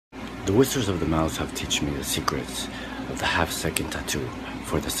The Wizards of the Mouse have taught me the secrets of the half-second tattoo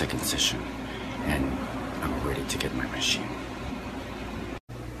for the second session, and I'm ready to get my machine.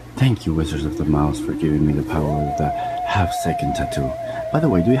 Thank you, Wizards of the Mouse, for giving me the power of the half-second tattoo. By the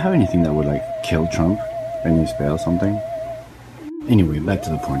way, do you have anything that would kill Trump? Any spell, something? Anyway, back to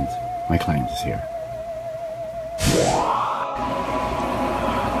the point. My client is here.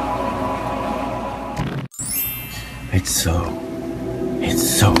 It's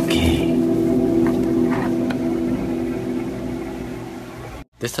so gay.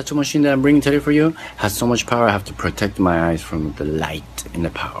 This tattoo machine that I'm bringing today for you has so much power I have to protect my eyes from the light and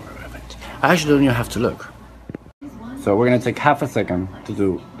the power of it. I actually don't even have to look. So we're gonna take half a second to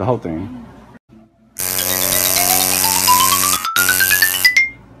do the whole thing.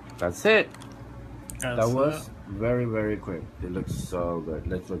 That's it. That was very, very quick. It looks so good.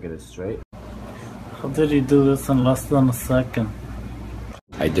 Let's look at it straight. How did you do this in less than a second?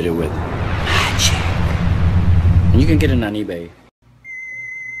 I did it with magic. And you can get it on eBay.